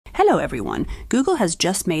Hello everyone! Google has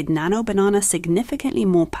just made Nano Banana significantly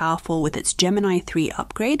more powerful with its Gemini 3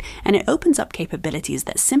 upgrade, and it opens up capabilities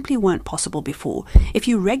that simply weren't possible before. If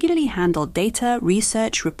you regularly handle data,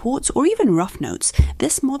 research, reports, or even rough notes,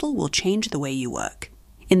 this model will change the way you work.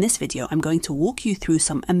 In this video, I'm going to walk you through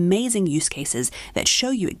some amazing use cases that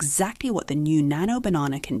show you exactly what the new Nano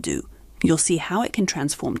Banana can do. You'll see how it can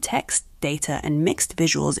transform text, data, and mixed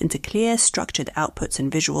visuals into clear, structured outputs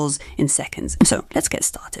and visuals in seconds. So let's get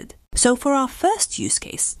started. So for our first use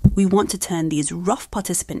case, we want to turn these rough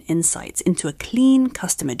participant insights into a clean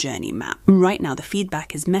customer journey map. Right now, the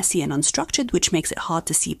feedback is messy and unstructured, which makes it hard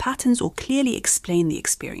to see patterns or clearly explain the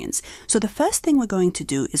experience. So the first thing we're going to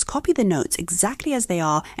do is copy the notes exactly as they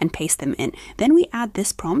are and paste them in. Then we add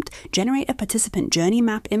this prompt, generate a participant journey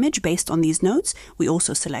map image based on these notes. We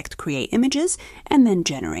also select create images and then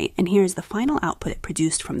generate. And here is the final output it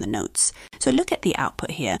produced from the notes. So look at the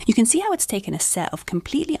output here. You can see how it's taken a set of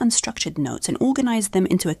completely unstructured notes and organized them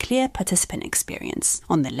into a clear participant experience.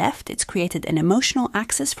 On the left, it's created an emotional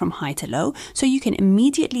axis from high to low, so you can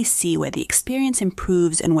immediately see where the experience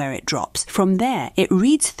improves and where it drops. From there, it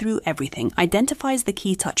reads through everything, identifies the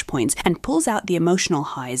key touch points, and pulls out the emotional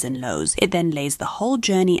highs and lows. It then lays the whole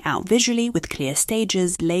journey out visually with clear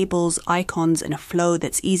stages, labels, icons, and a flow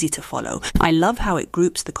that's easy to follow. I love how it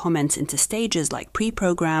groups the comments into stages like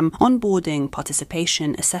pre-program, onboarding,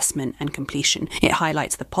 participation, assessment, and completion. It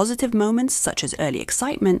highlights the positive moments such as early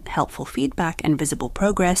excitement, helpful feedback, and visible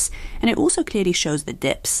progress, and it also clearly shows the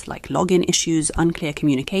dips like login issues, unclear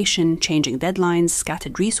communication, changing deadlines,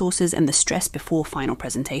 scattered resources, and the stress before final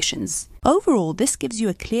presentations. Overall, this gives you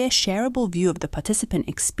a clear, shareable view of the participant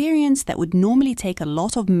experience that would normally take a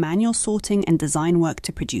lot of manual sorting and design work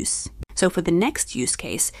to produce. So for the next use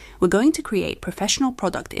case, we're going to create professional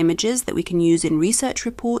product images that we can use in research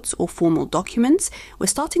reports or formal documents. We're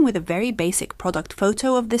starting with a very basic product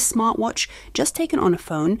photo of this smartwatch, just taken on a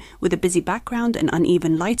phone with a busy background and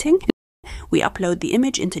uneven lighting. We upload the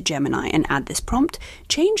image into Gemini and add this prompt,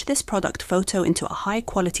 change this product photo into a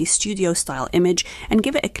high-quality studio-style image, and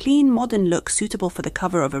give it a clean, modern look suitable for the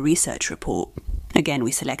cover of a research report. Again,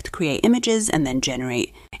 we select Create Images and then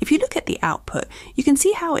Generate. If you look at the output, you can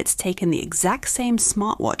see how it's taken the exact same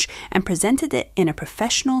smartwatch and presented it in a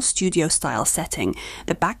professional studio-style setting.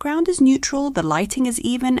 The background is neutral, the lighting is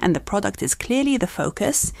even, and the product is clearly the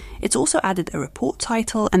focus. It's also added a report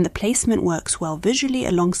title, and the placement works well visually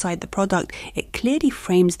alongside the product. It clearly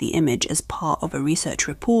frames the image as part of a research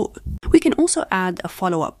report. We can also add a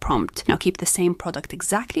follow-up prompt. Now keep the same product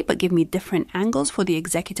exactly, but give me different angles for the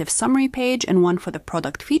executive summary page and one for the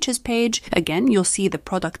product features page. Again, you'll see the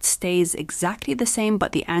product stays exactly the same,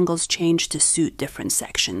 but the angles change to suit different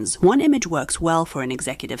sections. One image works well for an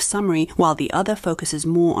executive summary, while the other focuses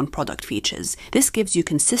more on product features. This gives you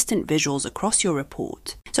consistent visuals across your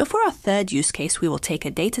report. So for our third use case, we will take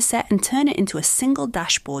a dataset and turn it into a single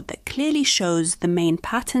dashboard that clearly shows the main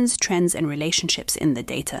patterns, trends, and relationships in the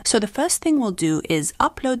data. So the first thing we'll do is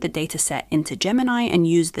upload the dataset into Gemini and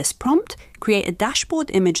use this prompt, create a dashboard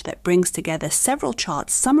image that brings together several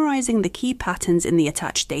charts summarizing the key patterns in the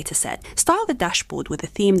attached dataset. Style the dashboard with a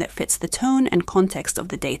theme that fits the tone and context of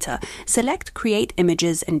the data. Select Create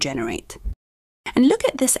Images and Generate. And look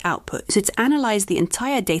at this output. So it's analyzed the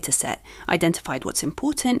entire dataset, identified what's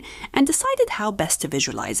important, and decided how best to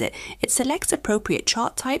visualize it. It selects appropriate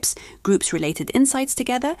chart types, groups related insights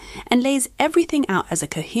together, and lays everything out as a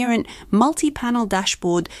coherent, multi-panel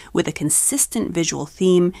dashboard with a consistent visual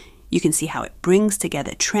theme. You can see how it brings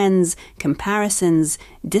together trends, comparisons,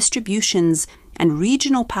 distributions, and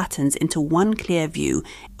regional patterns into one clear view.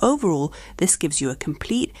 Overall, this gives you a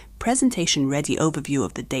complete, presentation-ready overview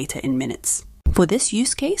of the data in minutes. For this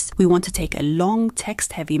use case, we want to take a long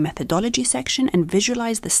text-heavy methodology section and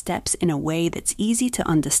visualize the steps in a way that's easy to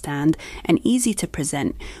understand and easy to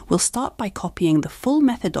present. We'll start by copying the full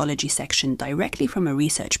methodology section directly from a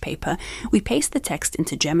research paper. We paste the text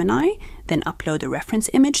into Gemini, then upload a reference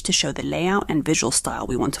image to show the layout and visual style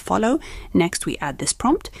we want to follow. Next, we add this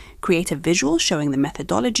prompt, create a visual showing the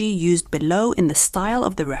methodology used below in the style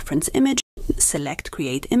of the reference image, select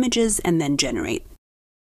Create Images, and then Generate.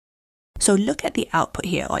 So look at the output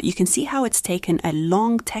here. You can see how it's taken a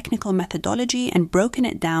long technical methodology and broken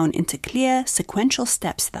it down into clear sequential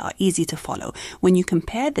steps that are easy to follow. When you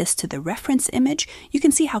compare this to the reference image, you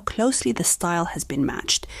can see how closely the style has been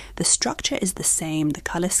matched. The structure is the same, the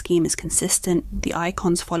color scheme is consistent, the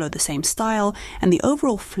icons follow the same style, and the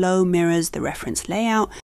overall flow mirrors the reference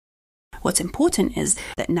layout. What's important is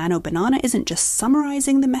that Nano Banana isn't just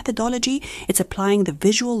summarizing the methodology, it's applying the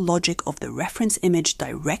visual logic of the reference image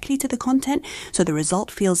directly to the content, so the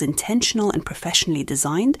result feels intentional and professionally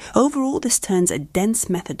designed. Overall, this turns a dense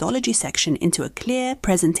methodology section into a clear,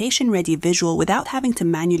 presentation-ready visual without having to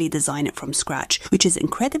manually design it from scratch, which is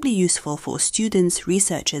incredibly useful for students,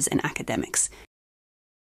 researchers, and academics.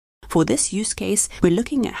 For this use case, we're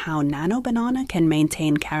looking at how Nano Banana can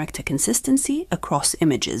maintain character consistency across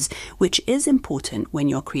images, which is important when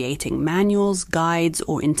you're creating manuals, guides,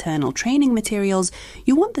 or internal training materials.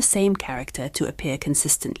 You want the same character to appear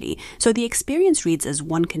consistently, so the experience reads as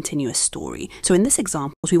one continuous story. So in this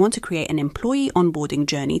example, we want to create an employee onboarding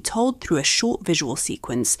journey told through a short visual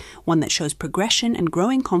sequence, one that shows progression and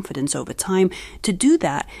growing confidence over time. To do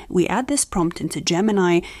that, we add this prompt into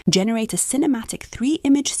Gemini, generate a cinematic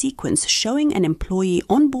 3-image sequence showing an employee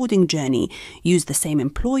onboarding journey. Use the same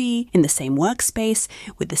employee in the same workspace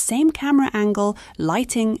with the same camera angle,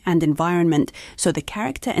 lighting, and environment, so the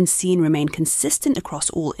character and scene remain consistent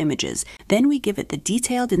across all images. Then we give it the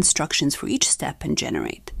detailed instructions for each step and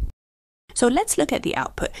generate. So let's look at the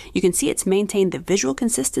output. You can see it's maintained the visual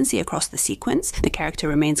consistency across the sequence. The character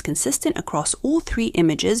remains consistent across all 3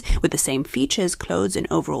 images with the same features, clothes, and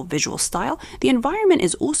overall visual style. The environment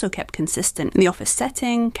is also kept consistent. The office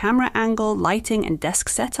setting, camera angle, lighting, and desk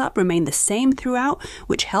setup remain the same throughout,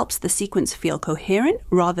 which helps the sequence feel coherent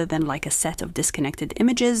rather than like a set of disconnected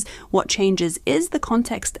images. What changes is the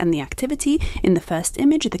context and the activity. In the first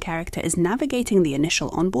image, the character is navigating the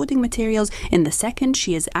initial onboarding materials. In the second,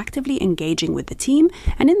 she is actively engaging with the team,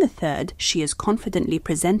 and in the third, she is confidently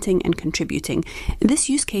presenting and contributing. This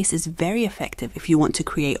use case is very effective if you want to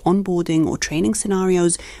create onboarding or training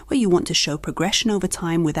scenarios where you want to show progression over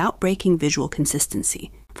time without breaking visual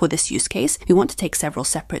consistency. For this use case, we want to take several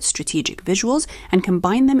separate strategic visuals and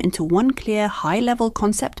combine them into one clear, high-level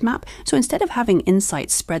concept map. So instead of having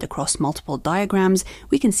insights spread across multiple diagrams,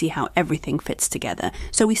 we can see how everything fits together.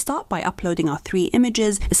 So we start by uploading our 3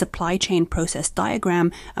 images, a supply chain process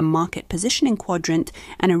diagram, a market positioning quadrant,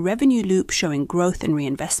 and a revenue loop showing growth and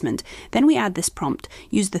reinvestment. Then we add this prompt,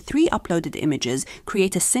 use the 3 uploaded images,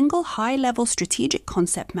 create a single high-level strategic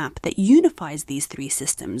concept map that unifies these 3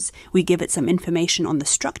 systems. We give it some information on the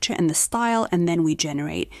structure and the style, and then we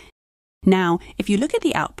generate. Now, if you look at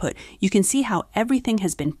the output, you can see how everything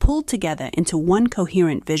has been pulled together into one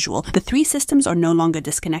coherent visual. The 3 systems are no longer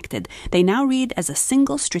disconnected. They now read as a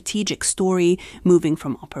single strategic story, moving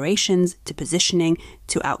from operations to positioning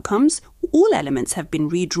to outcomes. All elements have been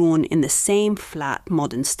redrawn in the same flat,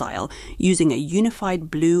 modern style, using a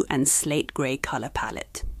unified blue and slate grey color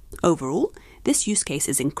palette. Overall, this use case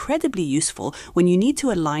is incredibly useful when you need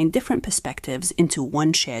to align different perspectives into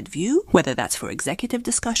one shared view, whether that's for executive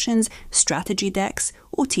discussions, strategy decks,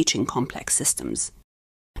 or teaching complex systems.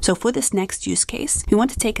 So for this next use case, we want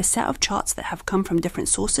to take a set of charts that have come from different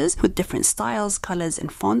sources with different styles, colors,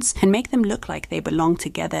 and fonts, and make them look like they belong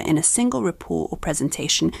together in a single report or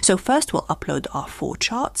presentation. So first we'll upload our 4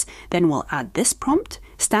 charts, then we'll add this prompt,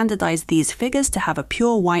 standardize these figures to have a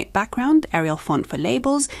pure white background, Arial font for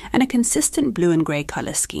labels, and a consistent blue and gray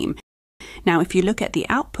color scheme. Now, if you look at the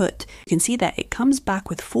output, you can see that it comes back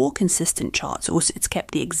with 4 consistent charts. Also, it's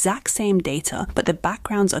kept the exact same data, but the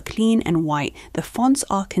backgrounds are clean and white, the fonts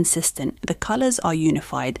are consistent, the colors are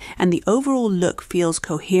unified, and the overall look feels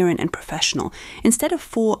coherent and professional. Instead of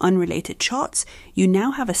 4 unrelated charts, you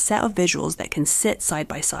now have a set of visuals that can sit side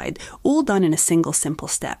by side, all done in a single simple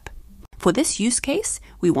step. For this use case,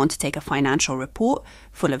 we want to take a financial report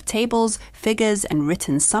full of tables, figures, and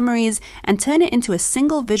written summaries and turn it into a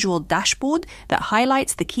single visual dashboard that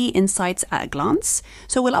highlights the key insights at a glance.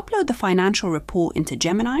 So we'll upload the financial report into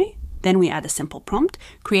Gemini. Then we add a simple prompt,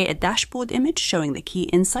 create a dashboard image showing the key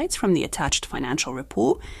insights from the attached financial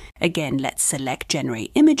report. Again, let's select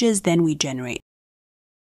Generate Images, then we generate.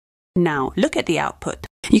 Now, look at the output.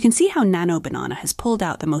 You can see how Nano Banana has pulled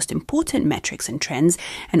out the most important metrics and trends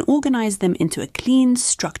and organized them into a clean,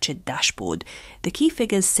 structured dashboard. The key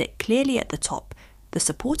figures sit clearly at the top. The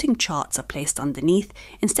supporting charts are placed underneath.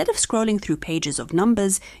 Instead of scrolling through pages of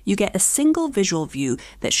numbers, you get a single visual view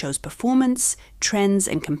that shows performance, trends,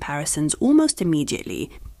 and comparisons almost immediately.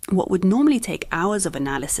 What would normally take hours of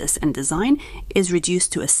analysis and design is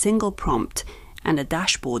reduced to a single prompt and a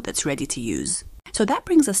dashboard that's ready to use. So that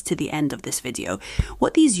brings us to the end of this video.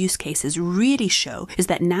 What these use cases really show is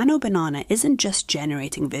that Nano Banana isn't just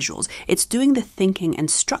generating visuals, it's doing the thinking and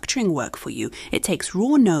structuring work for you. It takes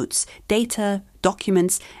raw notes, data,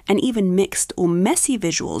 documents, and even mixed or messy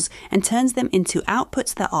visuals and turns them into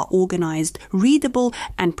outputs that are organized, readable,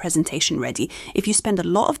 and presentation ready. If you spend a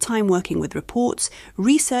lot of time working with reports,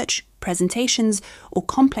 research, presentations, or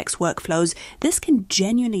complex workflows, this can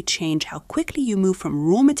genuinely change how quickly you move from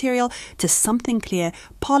raw material to something clear,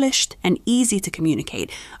 polished, and easy to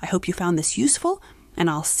communicate. I hope you found this useful, and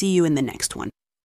I'll see you in the next one.